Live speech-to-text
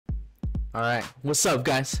Alright, what's up,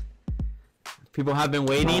 guys? People have been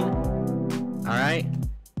waiting. Alright?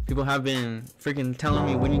 People have been freaking telling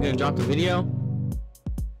me when you're gonna drop the video.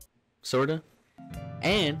 Sorta.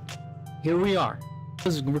 And here we are. I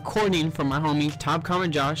was recording from my homie Top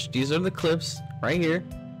Comment Josh. These are the clips right here.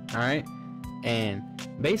 Alright? And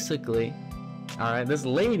basically, alright, this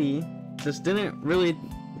lady just didn't really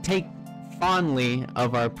take fondly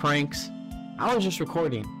of our pranks. I was just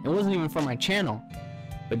recording. It wasn't even for my channel.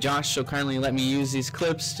 But Josh so kindly let me use these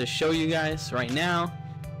clips to show you guys right now.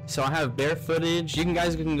 So I have bare footage. You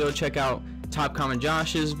guys can go check out Top Comment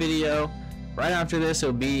Josh's video. Right after this,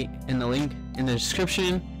 it'll be in the link in the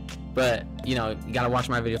description. But you know, you gotta watch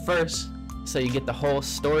my video first so you get the whole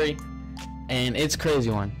story. And it's a crazy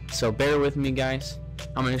one. So bear with me, guys.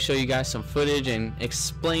 I'm gonna show you guys some footage and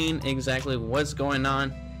explain exactly what's going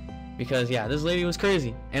on. Because yeah, this lady was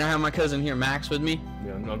crazy. And I have my cousin here, Max, with me.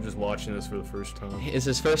 Yeah, I'm just watching this for the first time. It's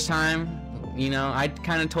his first time. You know, I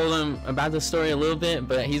kind of told him about the story a little bit,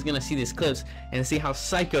 but he's gonna see these clips and see how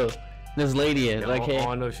psycho this lady is. Yeah, like, all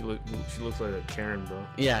I know, she looks like a Karen, bro.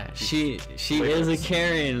 Yeah, she is a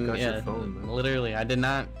Karen. Yeah, phone, literally. I did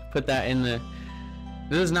not put that in the.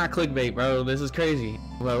 This is not clickbait, bro. This is crazy.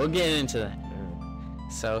 Well, we'll get into that. Yeah.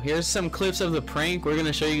 So here's some clips of the prank. We're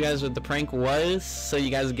gonna show you guys what the prank was, so you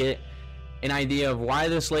guys get an idea of why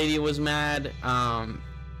this lady was mad.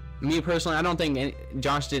 Me personally, I don't think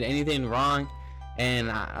Josh did anything wrong,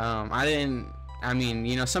 and I didn't. I mean,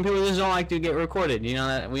 you know, some people just don't like to get recorded. You know,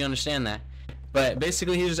 that we understand that. But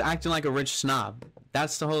basically, he was acting like a rich snob.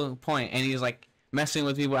 That's the whole point. And he's like messing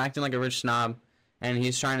with people, acting like a rich snob, and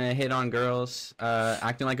he's trying to hit on girls,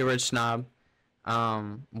 acting like a rich snob.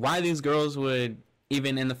 Why these girls would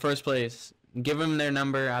even in the first place give him their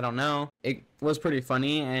number, I don't know. It was pretty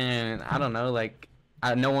funny, and I don't know, like,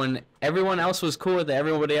 everyone else was cool with it,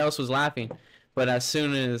 everybody else was laughing. But as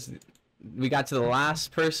soon as we got to the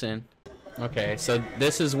last person, okay, so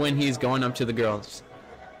this is when he's going up to the girls.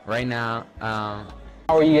 Right now, how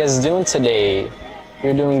are you guys doing today?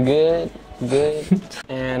 You're doing good,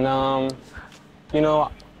 and you know,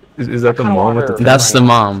 Is that the mom with the? that's the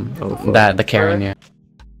mom, Oh, fuck. that the Karen, yeah.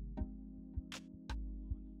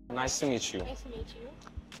 nice to meet you. Nice to meet you.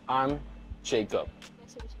 I'm Jacob.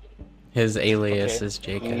 Nice to meet you. His alias Okay. is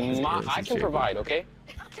Jacob. I can provide, okay?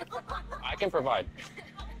 I can provide.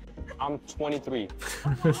 I'm 23.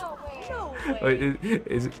 No way.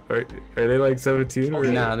 Are they like 17 or?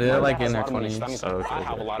 No, they're like in their Has a lot of money, 20s. so that means Oh, okay, I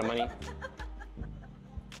have okay. a lot of money.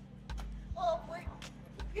 Well,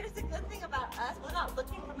 here's the good thing about us. We're not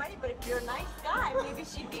looking for money, but if you're a nice guy, maybe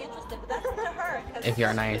she'd be interested. But that's up to her. 'cause If you're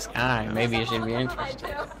a nice guy, maybe you should be I'm looking for interested.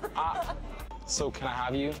 money, too. So can I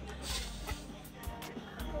have you?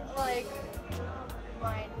 Like,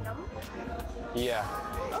 my number? Yeah.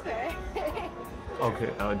 Okay. Okay.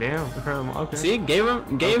 Oh damn. Okay. See, gave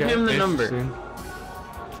him the number. Interesting.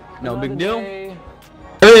 No big Another deal. day.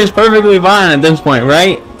 Everything's perfectly fine at this point,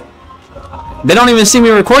 right? They don't even see me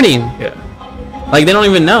recording. Yeah. Like, they don't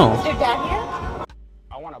even know. Is your dad here?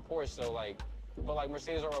 I want a Porsche, so like, but like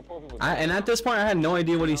Mercedes are poor people. And at this point, I had no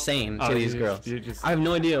idea what he's saying to Oh, these you girls. just- I have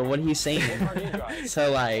no idea what he's saying. What car do you drive?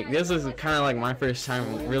 So, like, this is kind of like my first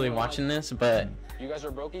time really watching this, but You guys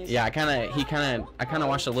are brokies? yeah, I kind of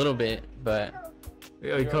watched a little bit, but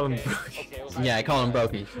Yeah, you call him. Okay, it was nice yeah, I to call meet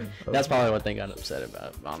them you. brokey. That's probably what they got upset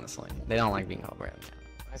about, honestly. They don't like being called broke.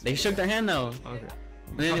 They shook their hand though. Okay.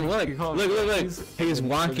 And then look, You call him- look. He's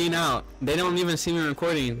walking out. They don't even see me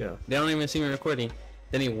recording. Yeah. They don't even see me recording.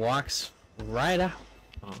 Then he walks right out.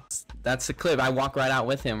 Oh. That's the clip. I walk right out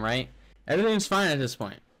with him, right? Everything's fine at this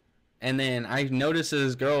point. And then I notice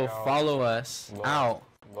this girl follow us But- out.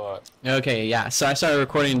 But Okay, yeah. So I started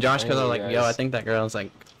recording Josh because I was like, Hey, yo, I guys. think that girl's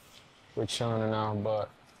like we're chilling now, but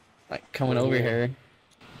coming over Yeah. here.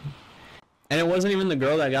 And it wasn't even the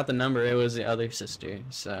girl that got the number. It was the other sister.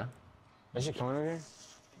 So is she coming over here?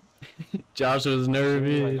 Josh was Like,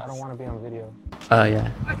 nervous. I don't want to be on video. Oh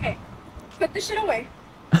yeah. Okay. Put the shit away.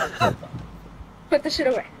 Put the shit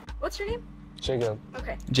away. What's your name? Jacob.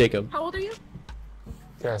 Okay. Jacob. How old are you?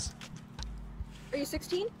 Yes. Are you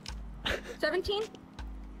 16? 17?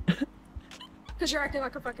 Because you're acting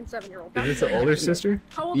like a fucking 7-year-old. Is this an older sister?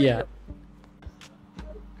 How old Yeah. are you?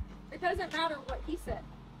 It doesn't matter what he said.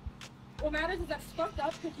 What matters is that's fucked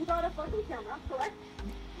up because you got a fucking camera, correct?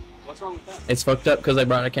 What's wrong with that? It's fucked up because I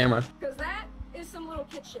brought a camera. Because that is some little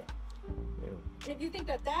kid shit. And if you think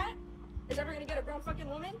that that is ever gonna get a grown fucking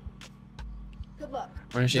woman, good luck.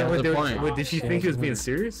 When she No, has wait, the there- point. wait, did she think he was being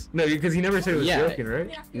serious? No, because he never said he was Yeah. joking,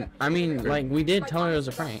 right? Yeah. I mean, like, we did tell her it was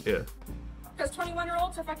a prank. Yeah. Because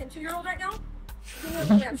 21-year-olds are fucking 2-year-old right now. You know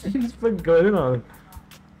the answer. He's fucking going in on him.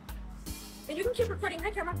 And you can keep recording. Hi,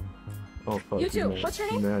 camera. Oh fuck. You she's too. mad. What's your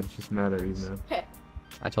She's name? mad. She's mad at you, man. Okay.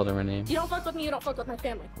 I told her my name. You don't fuck with me, you don't fuck with my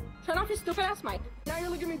family. Turn off your stupid ass mic. Now you're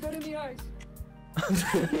looking me good in the eyes. It's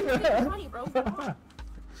funny, bro. Come on.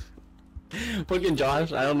 Fucking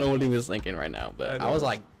Josh, I don't know what he was thinking right now, but I was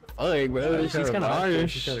like, fuck, bro, she's kind of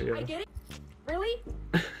harsh. I get it. Really?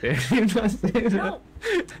 No.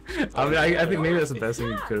 I mean, I think maybe that's the best thing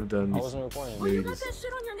you could have done. I wasn't recording. Well, you Maybe got just- that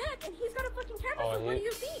shit on your neck, and he's got a fucking camera, Oh, so what yeah? do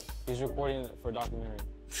you think? He's recording for a documentary.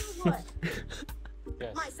 What?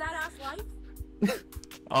 Yes. My sad ass life?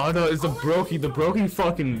 Oh no, it's the brokey. The brokey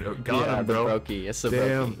fucking got Yeah, him, the bro. brokey. It's the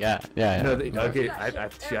Damn. brokey. Yeah, yeah. No, yeah. okay.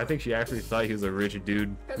 I think she actually thought he was a rich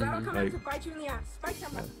dude. Because that'll come Like- out to bite you in the ass. Bite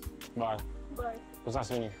camera. Bye. But, It was nice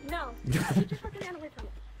meeting you. no. Get your fucking hand away from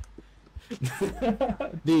me.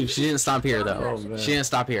 Dude, she didn't stop here though. Oh, man. She didn't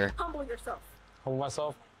stop here. Humble yourself. Humble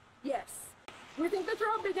myself. Yes. You think that you're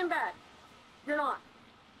all big and bad. You're not.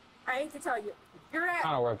 I hate to tell you. You're Kind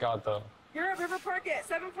at of work out though. River Park at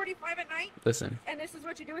 7:45 at night, Listen, and this is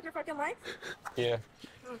what you do with your fucking life? Yeah.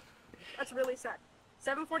 That's really sad.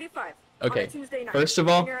 7:45 okay. on a Tuesday night. First of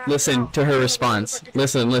all, And you're out listen now. to her response.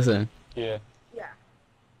 Listen. Yeah. Yeah.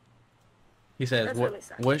 He says, That's "What? really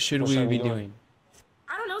sad. What should What we should be we do? doing?"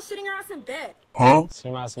 I don't know, sitting your ass in bed, See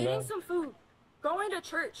my ass in eating bed. some food, going to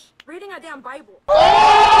church, reading a damn Bible.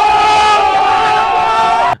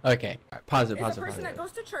 Okay, pause it. It's Pause a it. person that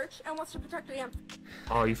Pause goes to church and wants to protect the damn.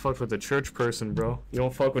 Oh, you fucked with a church person, bro. You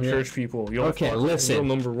don't fuck with Yeah. church people. You don't Okay, fuck with listen. rule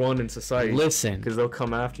number one in it. society. Listen. Because they'll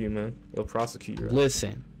come after you, man. They'll prosecute you.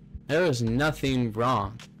 Listen. There was nothing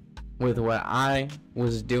wrong with what I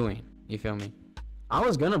was doing. You feel me? I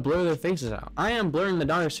was gonna blur their faces out. I am blurring the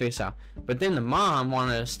daughter's face out. But then the mom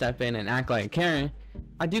wanted to step in and act like Karen.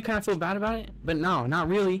 I do kind of feel bad about it, but no, not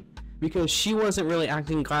really, because she wasn't really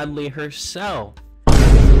acting godly herself.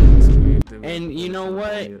 And you know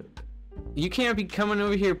what? You can't be coming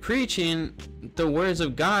over here preaching the words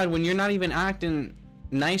of God when you're not even acting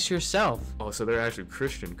nice yourself. Oh, so they're actually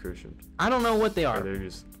Christian. I don't know what they Or are. they're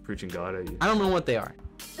just preaching God at you. I don't know what they are.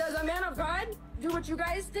 Does a man of God do what you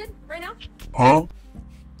guys did right now? Huh?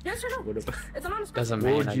 Yes or no? What about It's an honest Does a question. what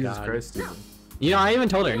man would of Jesus God. Christ do? No. You know, I even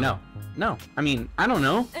told her no. No. I mean, I don't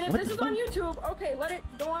know. And if What this the is fuck? on YouTube, okay, let it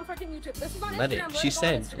go on fucking YouTube. This is on Let Instagram. it. She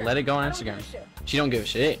said, let it go on I don't give a Instagram. shit. She don't give a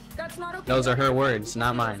shit. That's not okay. Those are her Whether words, it's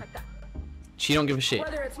not my mine. like that. She don't give a shit.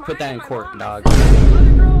 Whether it's Put that mine, in my court, mom, dog. my sister,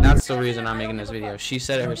 other girl, That's the cousin, reason I'm I making don't this give a video. fuck. She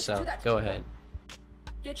said it You don't get to do herself. that to Go me. ahead.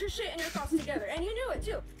 Get your shit and your thoughts together. And you knew it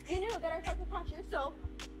too. You knew that I fucking caught you, so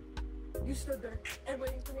you stood there and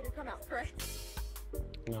waiting for me to come out, correct?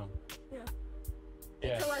 No. Yeah.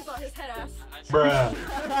 Yeah. Until I saw his head ass.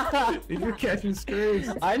 You're catching strays.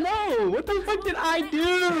 I know. What the fuck did I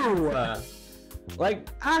do? Like,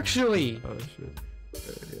 actually. Oh shit.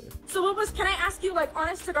 So what was, can I ask you, like,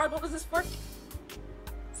 honest to God, what was this for?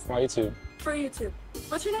 For my YouTube. For YouTube.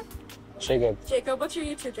 What's your name? Jacob. Jacob. What's your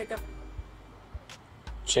YouTube, Jacob?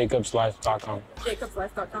 JacobsLife.com.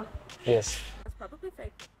 JacobsLife.com. Yes. That's probably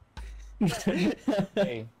fake.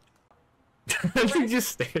 Hey. He just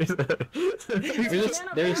stares at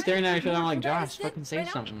They're staring at each other. I'm like, Josh, fucking say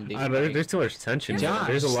something, dude. There's too much tension. Josh,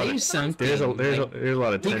 There's a lot say of something. there's a Like,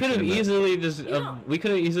 lot of we tension. could have in that. easily just Yeah. we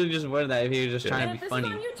could have easily just worded that if he was just trying And to if be this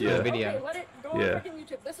is funny on YouTube, in the Yeah. video. Okay, let it go Yeah. on fucking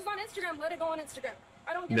YouTube. This is on Instagram. Let it go on Instagram.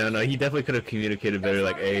 I don't give No, a no, shit. he definitely could have communicated better.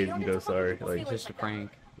 Like, hey, You don't you get go to fuck sorry. with people's Like, feelings Just a like that.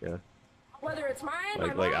 prank. yeah. Whether it's mine, my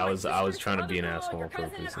Like, mom, I my was sister's, trying to be an other girl, asshole your for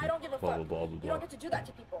cousin, a reason. I don't give a Blah, fuck. blah, blah, blah, You blah. don't get to do that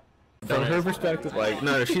to people. From her perspective, like,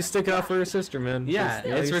 no, she's sticking up for her sister, man. Yeah, She's-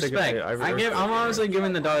 it's she's sticking- respect. I I'm honestly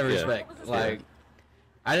giving the daughter Yeah. respect. Like,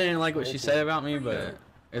 I didn't like what she said about me, but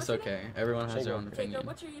it's okay. Everyone has their own Jacob, opinion.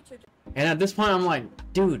 what's your YouTube? And at this point, I'm like,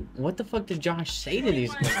 dude, what the fuck did Josh say to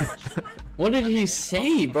these guys? What did he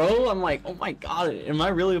say, bro? I'm like, oh my god, am I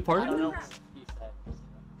really a part of it?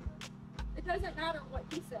 It doesn't matter what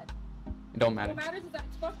he said. It don't What matter. matters is that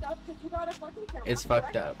it's fucked up because you got a fucking camera. It's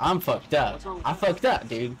fucked up. I'm fucked up. I fucked up,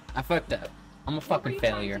 dude. I fucked up. I'm a What were fucking you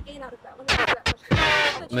trying to failure. gain out of that? Let me ask you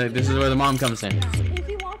that question. This is where the mom comes in. If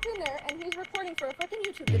he walked in there and he's recording for a fucking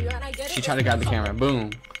YouTube video, and I get it. She tried to grab the camera,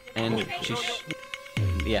 boom, and she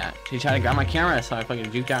tried to grab my camera, so I fucking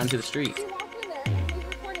juked out into the street. He walked in there and he's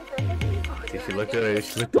recording for a fucking YouTube video. She and looked I at get her. it.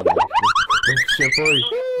 She looked at her. Shit for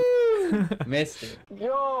you. Missed it.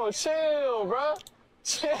 Yo, chill, bro.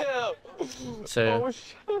 Chill. So,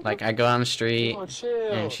 like, I go on the street, Oh,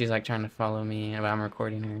 chill. and she's like trying to follow me, but I'm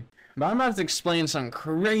recording her. But I'm about to explain something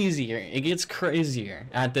crazier. It gets crazier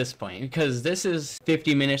at this point because this is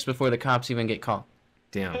 50 minutes before the cops even get called,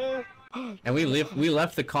 Damn. and we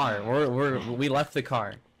left the car. We left the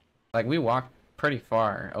car, like we walked pretty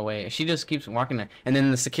far away. She just keeps walking there, and then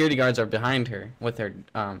the security guards are behind her with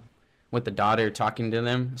with the daughter talking to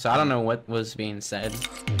them. So I don't know what was being said.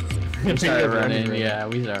 We We started running. Yeah,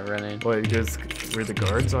 we started running. Wait, because were the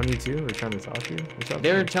guards on you too? Or trying to talk to you? What's up?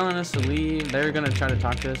 They were telling us to leave. They were gonna try to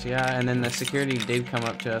talk to us, yeah. And then the security did come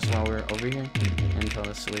up to us while we were over here and told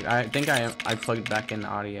us to leave. I think I plugged back in the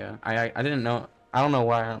audio. I didn't know. I don't know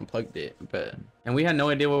why I unplugged it, but and we had no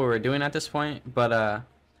idea what we were doing at this point. But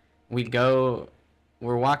we're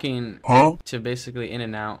walking to basically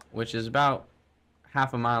In-N-Out, which is about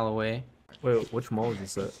half a mile away. Wait, which mall is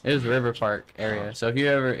this at? It was River Park area. So if you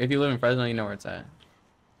live in Fresno, you know where it's at.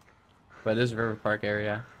 But this is River Park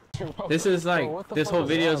area. This is like, this whole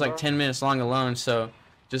video is like 10 minutes long alone. So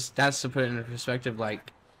just that's to put it in perspective.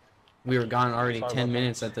 Like we were gone already 10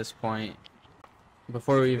 minutes at this point.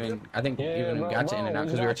 Before we even, I think even got to In-N-Out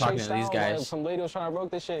because we were talking to these guys. Some lady was trying to broke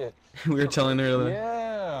this shit. We were telling her.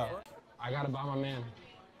 Yeah. I gotta buy my man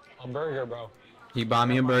a burger, bro. He bought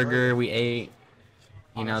me a burger. We ate.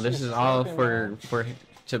 You know, this is all to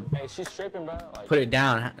Hey, she's tripping, bro. Like, put it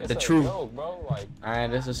down. it's The a truth. joke, bro. Like,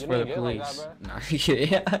 Alright, this is you for the didn't get like police. that, Nah,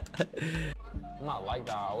 yeah. I'm not like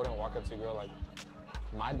that. I wouldn't walk up to a girl like,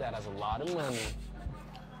 my dad has a lot of money.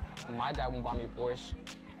 My dad won't buy me a Porsche.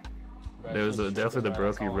 Bro, There was definitely the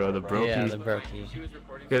brokey, bro. The brokey. Yeah, the brokey.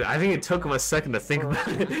 'Cause I think it took them a second to think about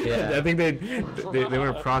it. Yeah. I think they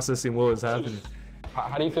weren't processing what was happening.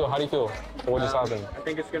 How do you feel? How do you feel? What just happened? I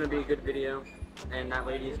think it's gonna be a good video. And that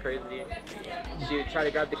lady is crazy. She tried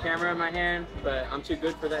to grab the camera in my hand, but I'm too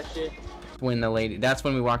good for that shit. That's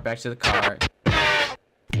when we walked back to the car.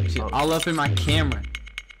 She's all up in my camera.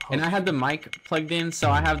 And I had the mic plugged in, so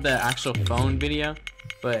I have the actual phone video.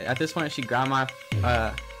 But at this point, she grabbed my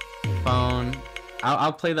phone.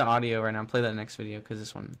 I'll play the audio right now. Play that next video because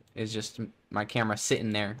this one is just my camera sitting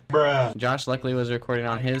there. Bruh. Josh luckily was recording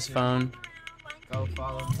on his phone. Go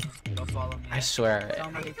follow me. Go follow me. I swear,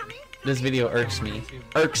 this video irks me.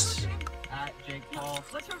 Irks. At Jake Paul.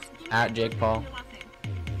 At Jake Paul.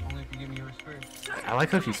 Only if you give me yours first. I like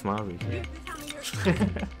how she smiles.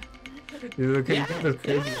 You look at those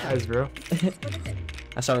crazy eyes, bro.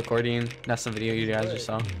 I saw recording. That's the video you guys just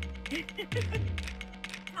saw. Tell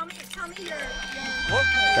me your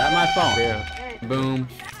Grab my phone. Yeah. Boom.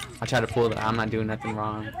 I try to pull it. I'm not doing nothing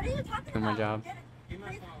wrong. What are you talking Doing my job.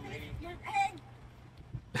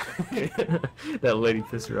 That lady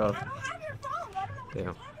pissed her off. I don't have your phone. I don't know what Damn.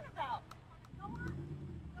 you're talking about.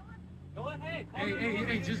 Go on. Hey,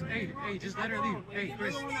 just let her leave. Hey,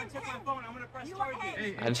 Chris.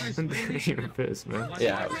 I just, You're pissed, man.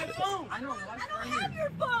 yeah. I don't have your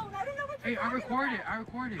phone. I don't know what Hey, I recorded. I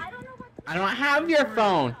recorded. I don't know what I don't have your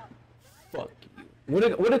phone. Fuck you. Would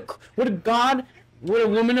a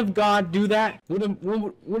woman of God do that? Would a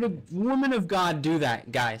woman of God do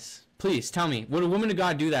that, guys? Please tell me. Would a woman of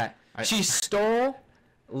God do that? She stole,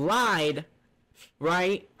 lied,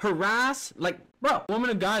 right? Harassed, like, bro. Woman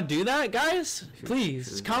of God do that, guys?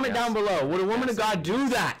 Please comment down below. Would a woman of God do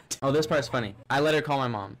that? Oh, this part's funny. I let her call my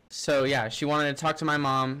mom. So yeah, she wanted to talk to my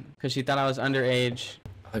mom because she thought I was underage.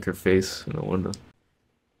 I like her face in the window.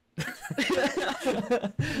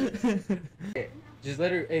 Just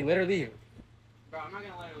let her. Hey, let her leave. Bro, I'm not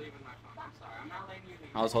gonna let her leave with my phone. I'm sorry. I'm not letting you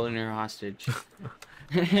leave. I was holding her hostage.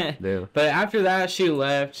 Damn. But after that, she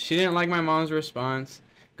left. She didn't like my mom's response.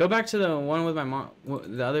 Go back to the one with my mom,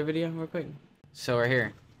 the other video, real quick. So we're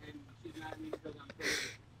here.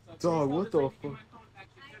 Dog, what the fuck?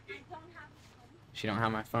 She don't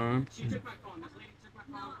have my phone. She took my phone. This lady took my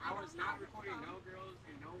phone. I was not recording no girls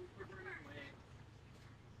and no recording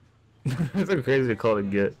way. That's so crazy to call to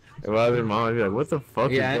get. If I was your mom, I'd be like, what the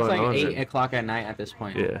fuck Yeah, is it's going like on 8 there? o'clock at night at this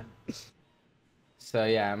point. Yeah. So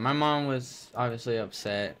yeah, my mom was obviously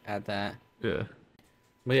upset at that. Yeah.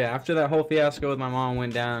 But yeah, after that whole fiasco with my mom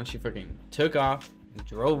went down, she freaking took off,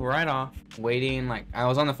 drove right off, waiting. Like, I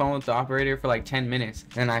was on the phone with the operator for like 10 minutes.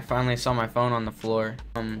 And I finally saw my phone on the floor,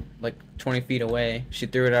 like 20 feet away. She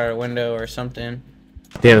threw it out her window or something.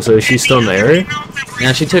 Damn, so is she still in the area?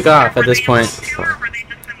 Yeah, she took off at this point.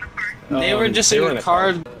 They were just they in were the in a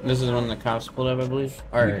car. This is when the cops pulled up, I believe.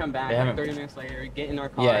 Or We come back they like haven't. 30 minutes later, get in our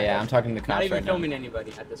car. Yeah, I'm talking to the Not cops even right now. filming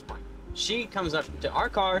anybody at this point. She comes up to our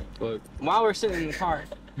car while we're sitting in the car.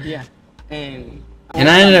 Yeah. And And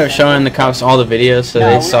I ended up showing the cops all the videos, so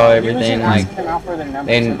they saw everything. Like,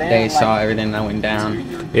 they saw everything that went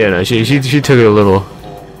down. Yeah, no, she took it a little,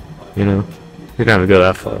 you know. You don't have to go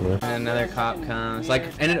that far, man. And another cop comes. Like,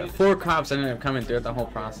 ended up 4 cops ended up coming throughout the whole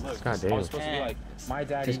process. God damn. my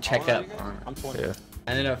dad. Just check up on it. I'm 20. Yeah.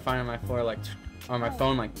 I ended up finding my floor on my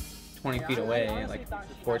phone like 20 feet away. Like,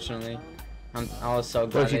 fortunately, I was so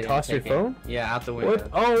glad. What, she they didn't tossed your take it. phone? Yeah, out the window. What?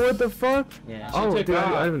 Oh, what the fuck? Yeah. She Oh, took dude,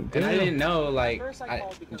 off. I And I didn't didn't know. Like,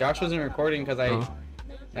 Josh wasn't recording because I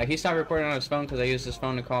Like, he stopped recording on his phone because I used his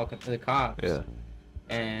phone to call the cops. Yeah.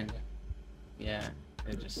 And yeah,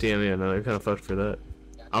 it just. Damn, yeah, no, they're kind of fucked for that.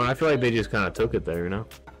 I mean, I feel like they just kind of took it there, you know.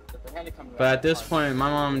 But at this point, my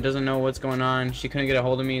mom doesn't know what's going on. She couldn't get a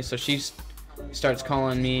hold of me, so she starts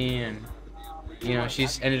calling me, and you know,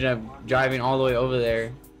 she's ended up driving all the way over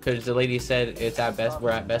there because the lady said we're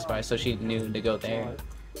at Best Buy, so she knew to go there,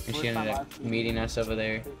 and she ended up meeting us over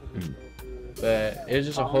there. But it was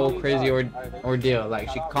just a whole crazy ordeal. Like,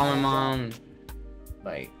 she called my mom,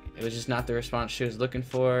 like, it was just not the response she was looking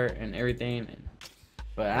for and everything.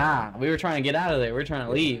 But we were trying to get out of there. We were trying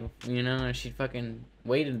to leave, you know, and she fucking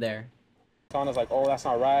waited there. Telling us like, oh, that's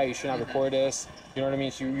not right. You should not record this. You know what I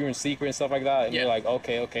mean? So you're in secret and stuff like that. And you're like,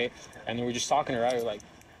 okay. And then we're just talking to her, right? We're like,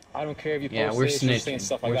 I don't care if you post Yeah, we're this. You're just snitching. saying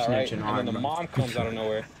stuff We're like that, right? snitching And then the hard. mom comes out of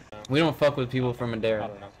nowhere. We don't fuck with people from I Madera.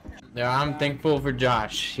 don't know. Yeah, I'm thankful for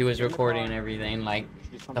Josh. He was recording and everything, like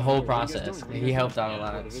the whole process. He helped out a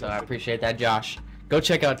lot, so I appreciate that, Josh. Go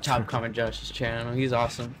check out Top Comment Josh's channel. He's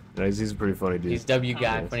awesome. Nice, he's a pretty funny dude. He's W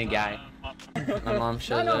guy, funny guy. My mom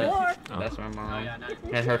shows up. That's my mom.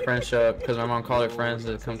 And her friends show up because my mom called her friends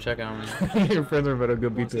to come check on me. Your friends are about to go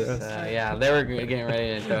beat their ass. Yeah, they were getting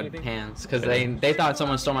ready to throw hands because they thought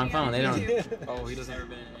someone stole my phone. They don't. Oh, he doesn't ever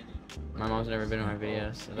been in My mom's never been in my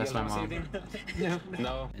videos, so that's my mom.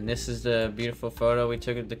 No. And this is the beautiful photo we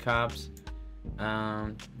took of the cops.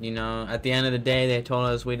 You know, at the end of the day, they told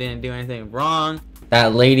us we didn't do anything wrong.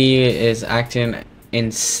 That lady is acting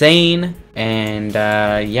insane, and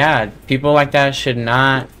yeah, people like that should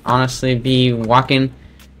not honestly be walking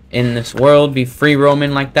in this world, be free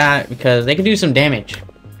roaming like that, because they could do some damage.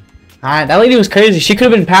 Alright, that lady was crazy. She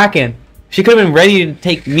could have been packing. She could have been ready to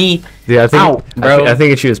take me Yeah, I think, out, bro. I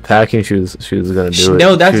think if she was packing, she was gonna do it.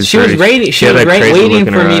 No, she was ready. She was waiting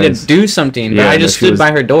for me to do something, but Yeah, I no, just she stood was-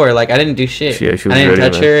 by her door. Like, I didn't do shit. Yeah, she was I didn't ready,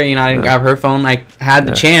 touch man. her. You know, I didn't grab her phone. I had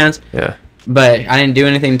the chance, Yeah. but I didn't do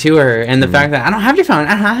anything to her. And the fact that I don't have your phone.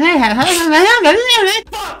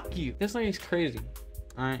 Fuck you. This lady's crazy.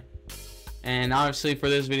 All right. And obviously for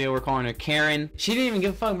this video, we're calling her Karen. She didn't even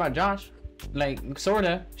give a fuck about Josh. Like,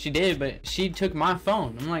 sorta. She did, but she took my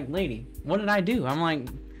phone. I'm like, lady, what did I do? I'm like,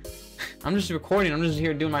 I'm just recording. I'm just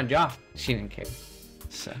here doing my job. She didn't care.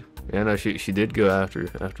 So, Yeah, no, she did go after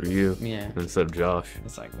you yeah. instead of Josh.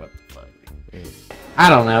 It's like, what the fuck? I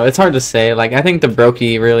don't know. It's hard to say. Like, I think the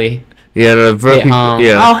brokey really Yeah, no, hit home.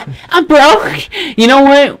 yeah. Oh, I'm broke. You know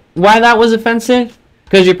what? Why that was offensive?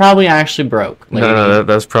 Because you're probably actually broke. No,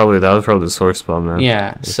 that was probably the sore spot, man.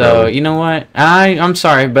 Yeah, It's so, probably- you know what? I'm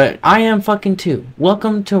sorry, but I am fucking too.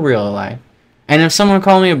 Welcome to real life. And if someone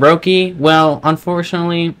called me a brokey, well,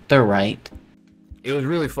 unfortunately, they're right. It was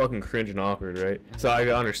really fucking cringe and awkward, right? So I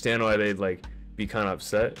understand why they'd like be kind of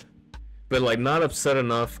upset, but like not upset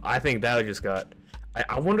enough. I think that just got.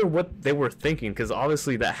 I wonder what they were thinking, because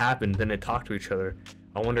obviously that happened. Then they talked to each other.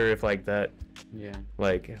 I wonder if like that, Yeah.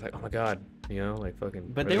 like oh my god, you know, like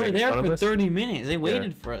fucking. But are they were making there fun of for us? 30 minutes. They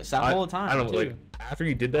waited for us that whole time. I don't know, too. like after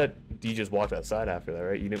you did that, you just walked outside after that,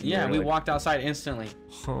 right? You didn't. you Yeah, weren't, we like, walked outside instantly.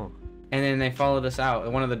 Huh. And then they followed us out.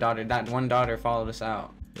 That one daughter followed us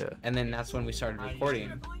out. Yeah. And then that's when we started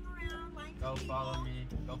recording. Go follow me.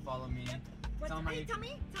 Go follow me. Tell me. Tell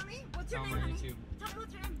me, what's your Tell name, me honey? YouTube. Tell me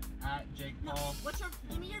what's your name. At Jake Paul.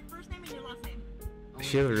 Give me your first name and your last name.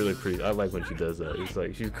 She has a really pretty. I like when she does that. It's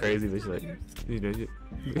like she's crazy, but she's like, you know,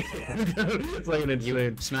 it's like an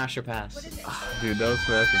insane. Smash or pass. Dude, don't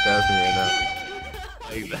smash the passing right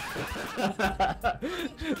now.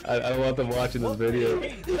 I want them watching this video.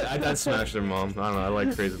 I'd smash their mom. I don't know. I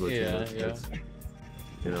like crazy Latino. Yeah. It's,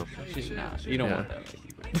 you know. She's not. You don't Yeah. want that.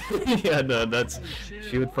 Yeah, no,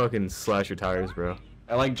 she would fucking slash your tires, bro.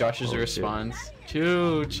 I like Josh's Oh, shit. response.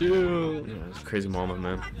 Chew. Yeah, it's crazy mama,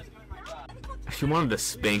 man. She wanted to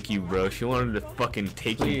spank you, bro. She wanted to fucking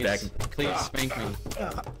take you back. Please spank me.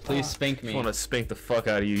 Please spank She me. want to spank the fuck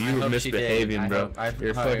out of you. I You were hope she did. misbehaving, I bro. hope- I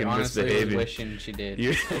You're fucking honestly was misbehaving. wishing she did.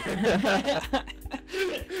 You.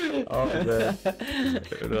 Oh man.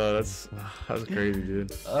 No, that's crazy,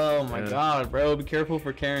 dude. Oh my Yeah. god, bro, be careful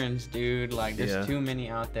for Karens, dude. Like, there's Yeah. too many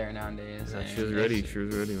out there nowadays. Yeah, and she was ready. She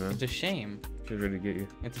was ready, man. It's a shame. She was ready to get you.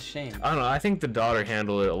 It's a shame. I don't know. I think the daughter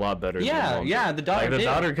handled it a lot better. than the Yeah, mom yeah, did. the daughter Like the did.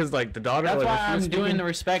 daughter, because like the daughter. That's like, why when she I'm was doing speaking, the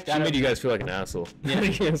respect She out made of. you guys feel like an asshole. Yeah.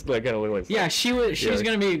 It's like kind of like. Yeah, she was Yeah.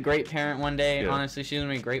 gonna be a great parent one day. Yeah. Honestly, she was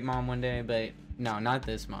gonna be a great mom one day. But no, not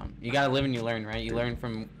this mom. You gotta live and you learn, right? You learn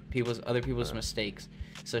from other people's mistakes.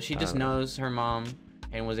 So she just knows her mom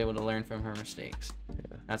and was able to learn from her mistakes.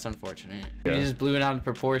 That's unfortunate. Yeah. You just blew it out of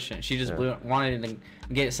proportion. She just Yeah. wanted to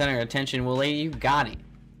get center attention. Well, lady, you got it.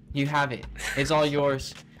 You have it. It's all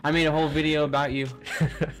yours. I made a whole video about you.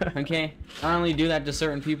 Okay? I only do that to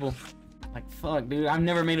certain people. Like, fuck, dude, I've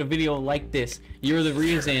never made a video like this. You're the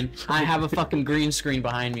reason I have a fucking green screen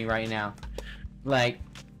behind me right now. Like,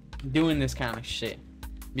 doing this kind of shit.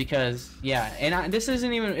 Because, yeah, and this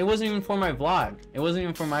isn't even, it wasn't even for my vlog. It wasn't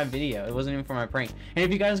even for my video. It wasn't even for my prank. And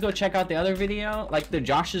if you guys go check out the other video, like the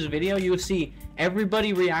Josh's video, you will see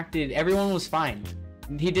everybody reacted. Everyone was fine.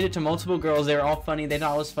 He did it to multiple girls. They were all funny. They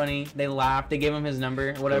thought it was funny. They laughed. They gave him his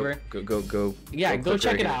number, whatever. Go. Yeah, go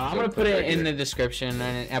check it out. I'm going to put it in the the description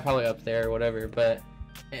and probably up there or whatever. But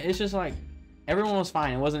it's just like, everyone was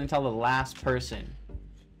fine. It wasn't until the last person,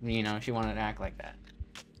 you know, she wanted to act like that.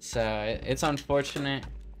 So it's unfortunate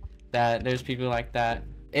that there's people like that.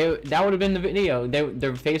 That would have been the video.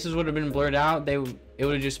 Their faces would have been blurred out. It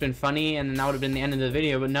would have just been funny, and then that would have been the end of the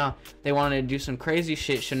video. But no, they wanted to do some crazy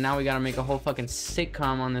shit. So now we gotta make a whole fucking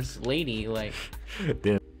sitcom on this lady. Like,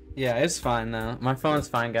 damn. Yeah, it's fine though. My phone's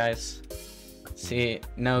fine, guys. See,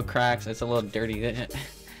 no cracks. It's a little dirty.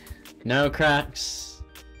 No cracks.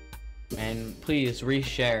 And please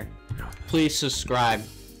reshare. Please subscribe.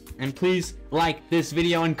 And please like this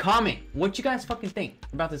video and comment what you guys fucking think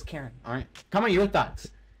about this Karen, alright? Comment your thoughts.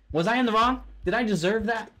 Was I in the wrong? Did I deserve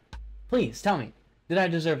that? Please tell me. Did I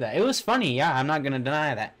deserve that? It was funny, yeah, I'm not gonna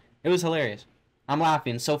deny that. It was hilarious. I'm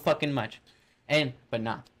laughing so fucking much. But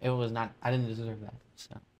nah, it was not. I didn't deserve that,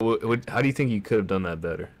 so. How do you think you could have done that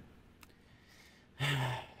better?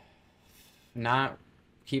 Not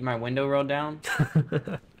keep my window rolled down.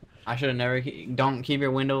 I should have never. Don't keep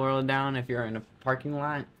your window rolled down if you're in a parking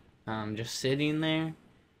lot. Just sitting there.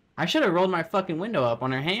 I should have rolled my fucking window up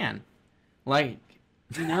on her hand. Like,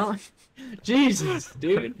 you know? Jesus,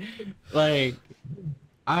 dude. Like,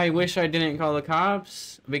 I wish I didn't call the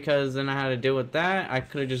cops because then I had to deal with that. I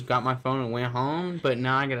could have just got my phone and went home, but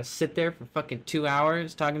now I gotta sit there for fucking 2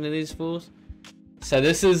 hours talking to these fools. So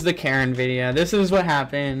this is the Karen video. This is what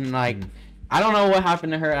happened. Like, I don't know what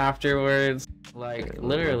happened to her afterwards. Like,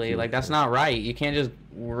 literally, like, that's not right. You can't just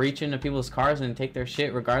reach into people's cars and take their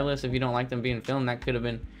shit regardless if you don't like them being filmed. That could have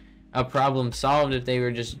been a problem solved if they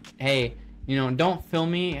were just, hey, you know, don't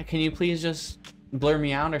film me. Can you please just blur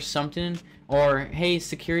me out or something? Or, hey,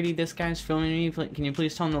 security, this guy's filming me. Can you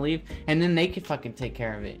please tell him to leave? And then they could fucking take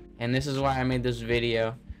care of it. And this is why I made this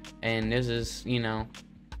video. And this is, you know,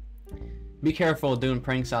 be careful doing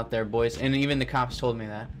pranks out there, boys. And even the cops told me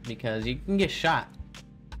that because you can get shot.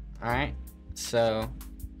 Alright? So,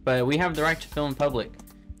 but we have the right to film in public.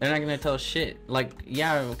 They're not gonna tell shit. Like,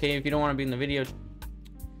 yeah, okay, if you don't want to be in the video,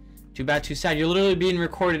 too bad, too sad. You're literally being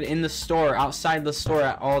recorded in the store, outside the store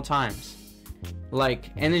at all times. Like,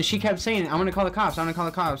 and then she kept saying, I'm gonna call the cops, I'm gonna call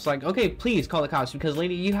the cops. Like, okay, please call the cops because,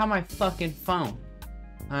 lady, you have my fucking phone.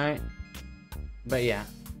 Alright? But yeah.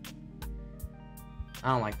 I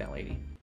don't like that lady.